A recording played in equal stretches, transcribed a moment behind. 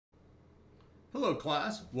Hello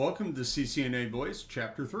class, welcome to CCNA Voice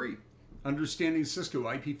Chapter 3, Understanding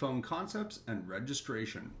Cisco IP Phone Concepts and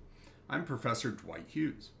Registration. I'm Professor Dwight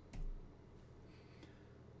Hughes.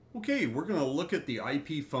 Okay, we're going to look at the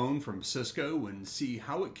IP phone from Cisco and see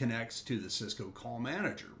how it connects to the Cisco Call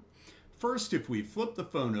Manager. First, if we flip the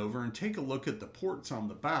phone over and take a look at the ports on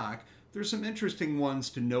the back, there's some interesting ones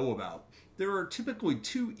to know about. There are typically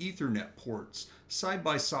two Ethernet ports side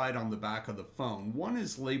by side on the back of the phone. One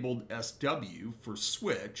is labeled SW for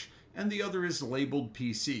switch and the other is labeled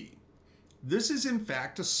PC. This is in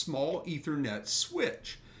fact a small Ethernet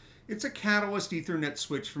switch. It's a Catalyst Ethernet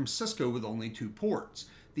switch from Cisco with only two ports.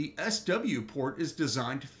 The SW port is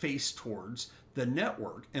designed to face towards the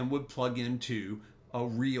network and would plug into a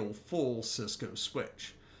real full Cisco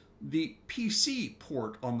switch. The PC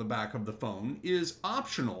port on the back of the phone is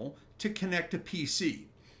optional to connect a PC.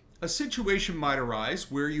 A situation might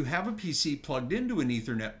arise where you have a PC plugged into an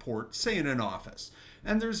Ethernet port, say in an office,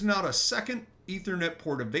 and there's not a second Ethernet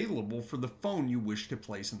port available for the phone you wish to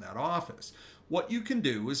place in that office. What you can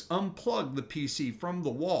do is unplug the PC from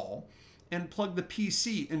the wall and plug the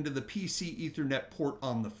PC into the PC Ethernet port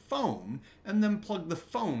on the phone, and then plug the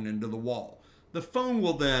phone into the wall. The phone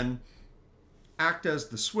will then act as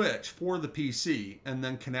the switch for the PC and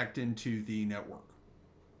then connect into the network.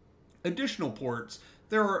 Additional ports,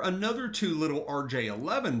 there are another two little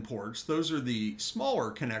RJ11 ports. Those are the smaller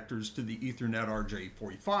connectors to the Ethernet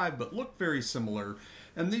RJ45, but look very similar.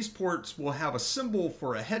 And these ports will have a symbol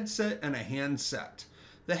for a headset and a handset.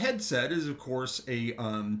 The headset is, of course, a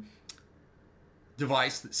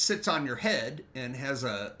device that sits on your head and has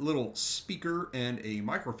a little speaker and a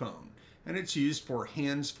microphone. And it's used for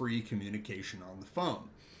hands-free communication on the phone.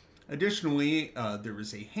 Additionally, there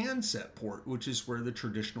is a handset port, which is where the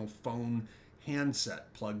traditional phone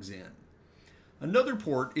handset plugs in. Another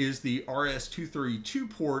port is the RS-232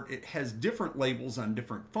 port. It has different labels on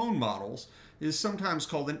different phone models. It is sometimes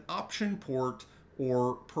called an option port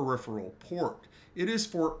or peripheral port. It is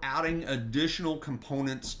for adding additional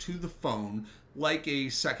components to the phone, like a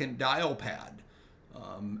second dial pad,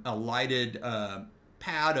 a lighted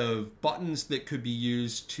pad of buttons that could be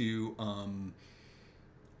used to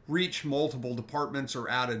reach multiple departments or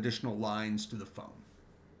add additional lines to the phone.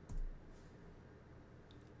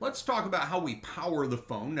 Let's talk about how we power the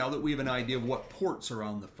phone now that we have an idea of what ports are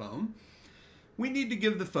on the phone. We need to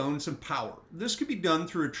give the phone some power. This could be done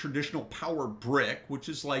through a traditional power brick, which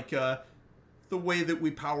is like the way that we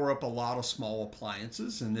power up a lot of small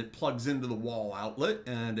appliances, and it plugs into the wall outlet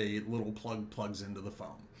and a little plug plugs into the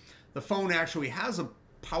phone. The phone actually has a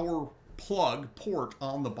power plug port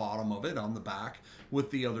on the bottom of it, on the back, with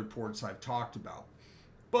the other ports I've talked about.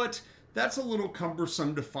 But that's a little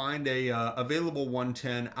cumbersome to find a available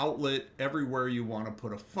 110 outlet everywhere you want to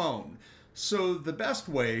put a phone. So the best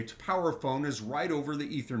way to power a phone is right over the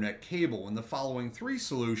Ethernet cable, and the following three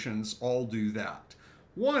solutions all do that.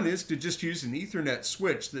 One is to just use an Ethernet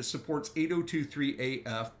switch that supports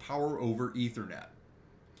 8023AF power over Ethernet.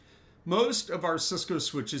 Most of our Cisco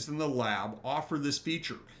switches in the lab offer this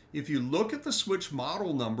feature. If you look at the switch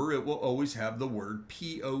model number, it will always have the word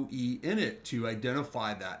PoE in it to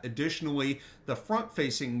identify that. Additionally, the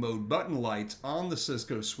front-facing mode button lights on the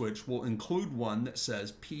Cisco switch will include one that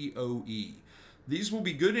says PoE. These will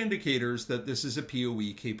be good indicators that this is a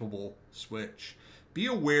PoE-capable switch. Be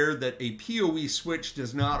aware that a PoE switch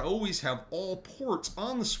does not always have all ports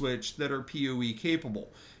on the switch that are PoE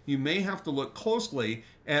capable. You may have to look closely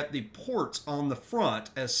at the ports on the front,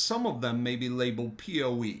 as some of them may be labeled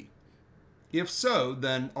PoE. If so,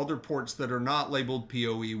 then other ports that are not labeled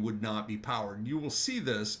PoE would not be powered. You will see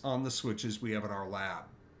this on the switches we have in our lab.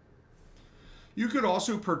 You could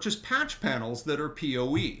also purchase patch panels that are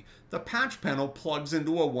PoE. The patch panel plugs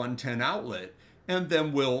into a 110 outlet and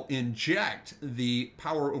then will inject the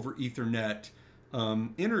power over Ethernet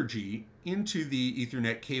energy into the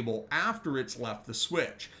Ethernet cable after it's left the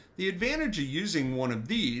switch. The advantage of using one of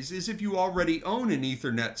these is if you already own an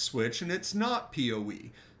Ethernet switch and it's not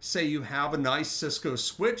PoE. Say you have a nice Cisco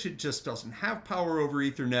switch, it just doesn't have power over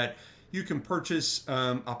Ethernet, you can purchase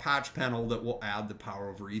a patch panel that will add the power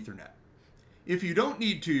over Ethernet. If you don't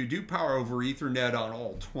need to do power over Ethernet on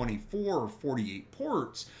all 24 or 48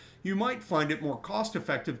 ports, you might find it more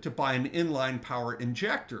cost-effective to buy an inline power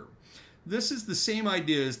injector. This is the same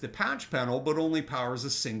idea as the patch panel, but only powers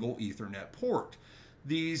a single Ethernet port.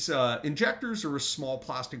 These injectors are a small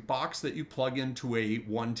plastic box that you plug into a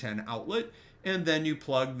 110 outlet, and then you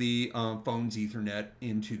plug the phone's Ethernet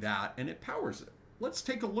into that, and it powers it. Let's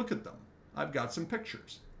take a look at them. I've got some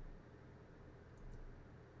pictures.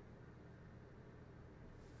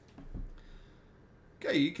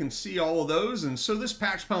 Okay, you can see all of those, and so this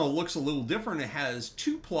patch panel looks a little different. It has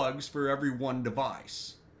 2 plugs for every 1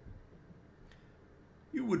 device.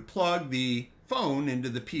 You would plug the phone into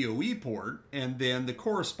the PoE port, and then the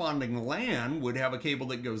corresponding LAN would have a cable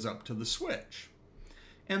that goes up to the switch.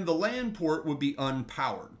 And the LAN port would be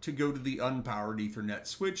unpowered to go to the unpowered Ethernet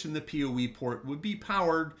switch, and the PoE port would be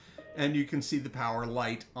powered, and you can see the power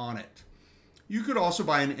light on it. You could also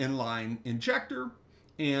buy an inline injector,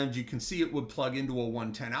 and you can see it would plug into a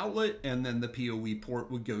 110 outlet, and then the PoE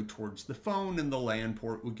port would go towards the phone, and the LAN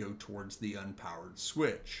port would go towards the unpowered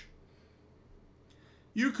switch.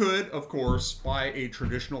 You could, of course, buy a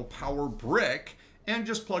traditional power brick and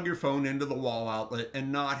just plug your phone into the wall outlet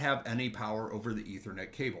and not have any power over the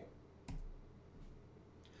Ethernet cable.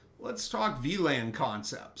 Let's talk VLAN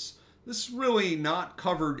concepts. This is really not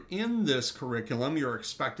covered in this curriculum. You're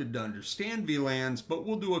expected to understand VLANs, but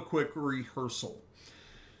we'll do a quick rehearsal.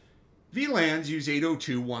 VLANs use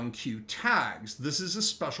 802.1q tags. This is a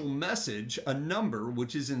special message, a number,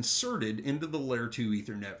 which is inserted into the Layer 2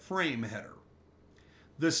 Ethernet frame header.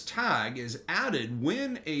 This tag is added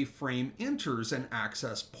when a frame enters an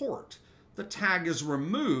access port. The tag is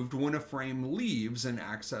removed when a frame leaves an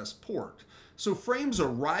access port. So frames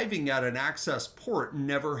arriving at an access port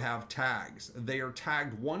never have tags. They are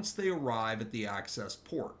tagged once they arrive at the access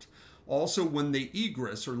port. Also, when they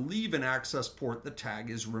egress or leave an access port, the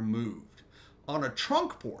tag is removed. On a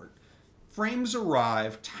trunk port, frames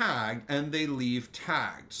arrive tagged and they leave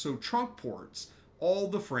tagged. So trunk ports, all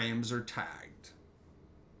the frames are tagged.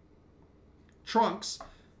 Trunks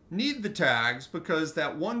need the tags because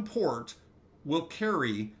that one port will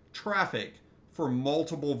carry traffic for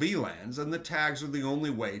multiple VLANs, and the tags are the only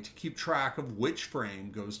way to keep track of which frame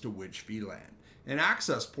goes to which VLAN. An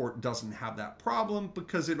access port doesn't have that problem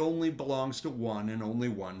because it only belongs to one and only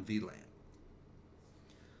one VLAN.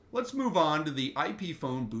 Let's move on to the IP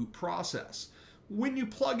phone boot process. When you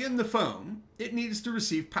plug in the phone, it needs to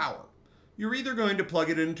receive power. You're either going to plug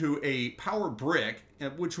it into a power brick,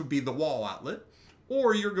 which would be the wall outlet,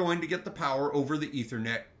 or you're going to get the power over the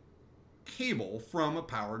Ethernet cable from a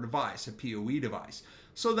power device, a PoE device.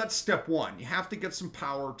 So that's step one. You have to get some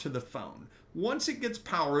power to the phone. Once it gets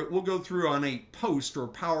power, it will go through on a post or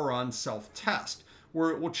power on self-test, where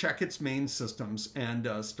it will check its main systems and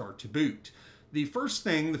start to boot. The first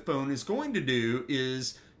thing the phone is going to do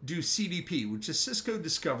is do CDP, which is Cisco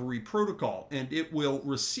Discovery Protocol, and it will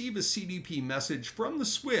receive a CDP message from the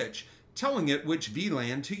switch telling it which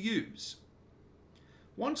VLAN to use.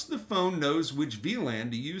 Once the phone knows which VLAN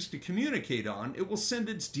to use to communicate on, it will send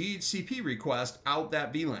its DHCP request out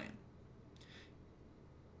that VLAN.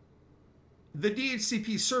 The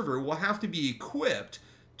DHCP server will have to be equipped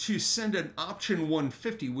to send an option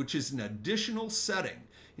 150, which is an additional setting.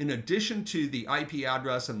 In addition to the IP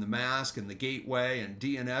address and the mask and the gateway and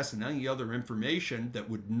DNS and any other information that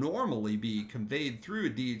would normally be conveyed through a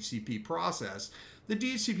DHCP process, the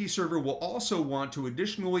DHCP server will also want to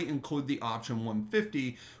additionally include the option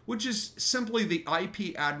 150, which is simply the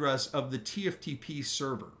IP address of the TFTP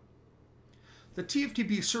server. The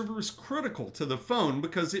TFTP server is critical to the phone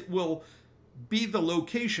because it will be the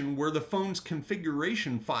location where the phone's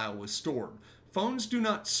configuration file is stored. Phones do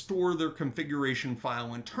not store their configuration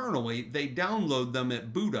file internally. They download them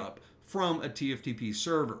at boot up from a TFTP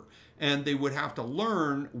server, and they would have to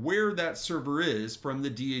learn where that server is from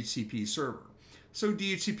the DHCP server. So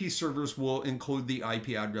DHCP servers will include the IP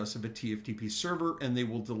address of a TFTP server, and they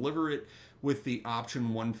will deliver it with the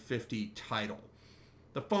option 150 title.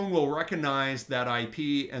 The phone will recognize that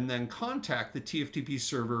IP and then contact the TFTP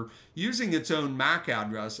server using its own MAC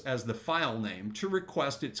address as the file name to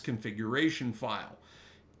request its configuration file.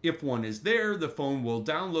 If one is there, the phone will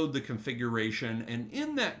download the configuration, and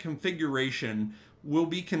in that configuration will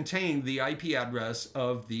be contained the IP address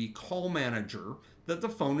of the call manager that the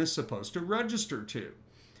phone is supposed to register to.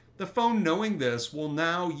 The phone, knowing this, will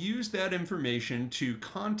now use that information to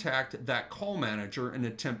contact that call manager and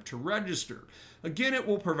attempt to register. Again, it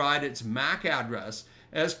will provide its MAC address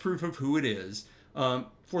as proof of who it is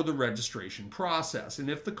for the registration process. And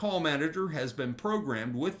if the call manager has been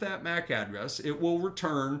programmed with that MAC address, it will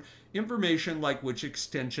return information like which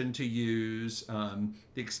extension to use, the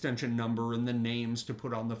extension number and the names to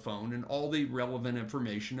put on the phone, and all the relevant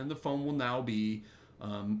information, and the phone will now be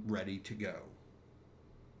ready to go.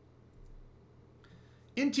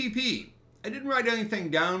 NTP. I didn't write anything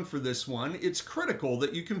down for this one. It's critical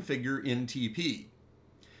that you configure NTP.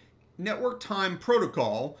 Network Time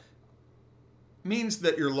Protocol means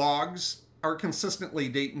that your logs are consistently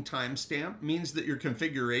date and time stamped means that your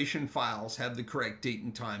configuration files have the correct date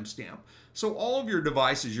and time stamp. So all of your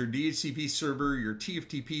devices, your DHCP server, your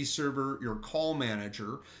TFTP server, your call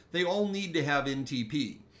manager, they all need to have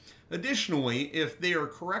NTP. Additionally, if they are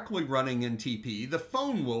correctly running NTP, the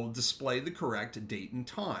phone will display the correct date and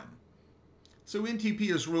time. So NTP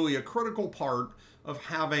is really a critical part of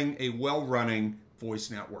having a well-running voice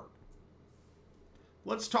network.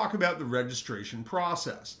 Let's talk about the registration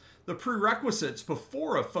process. The prerequisites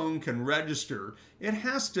before a phone can register, it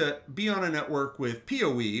has to be on a network with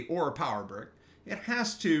PoE or a power brick. It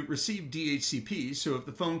has to receive DHCP, so if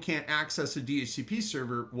the phone can't access a DHCP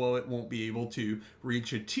server, well, it won't be able to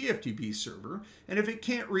reach a TFTP server. And if it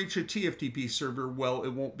can't reach a TFTP server, well,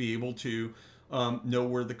 it won't be able to know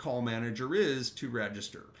where the call manager is to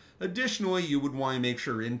register. Additionally, you would want to make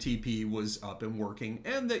sure NTP was up and working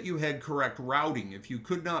and that you had correct routing. If you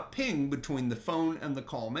could not ping between the phone and the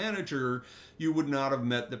call manager, you would not have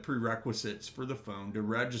met the prerequisites for the phone to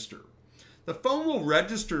register. The phone will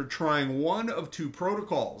register trying one of two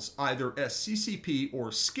protocols, either SCCP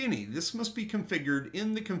or Skinny. This must be configured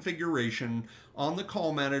in the configuration on the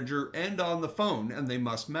call manager and on the phone, and they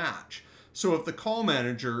must match. So if the call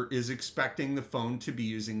manager is expecting the phone to be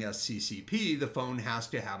using SCCP, the phone has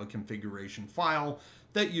to have a configuration file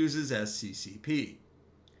that uses SCCP.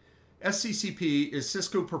 SCCP is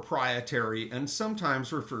Cisco proprietary and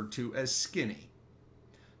sometimes referred to as Skinny.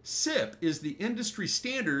 SIP is the industry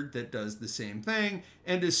standard that does the same thing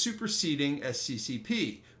and is superseding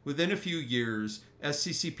SCCP. Within a few years,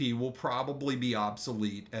 SCCP will probably be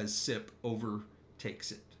obsolete as SIP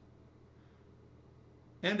overtakes it.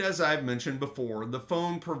 And as I've mentioned before, the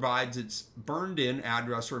phone provides its burned-in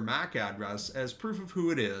address or MAC address as proof of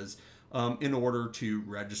who it is in order to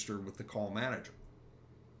register with the call manager.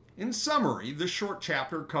 In summary, this short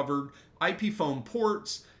chapter covered IP phone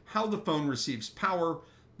ports, how the phone receives power,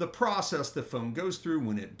 the process the phone goes through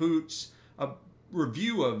when it boots, a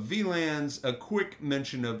review of VLANs, a quick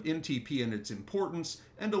mention of NTP and its importance,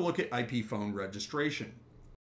 and a look at IP phone registration.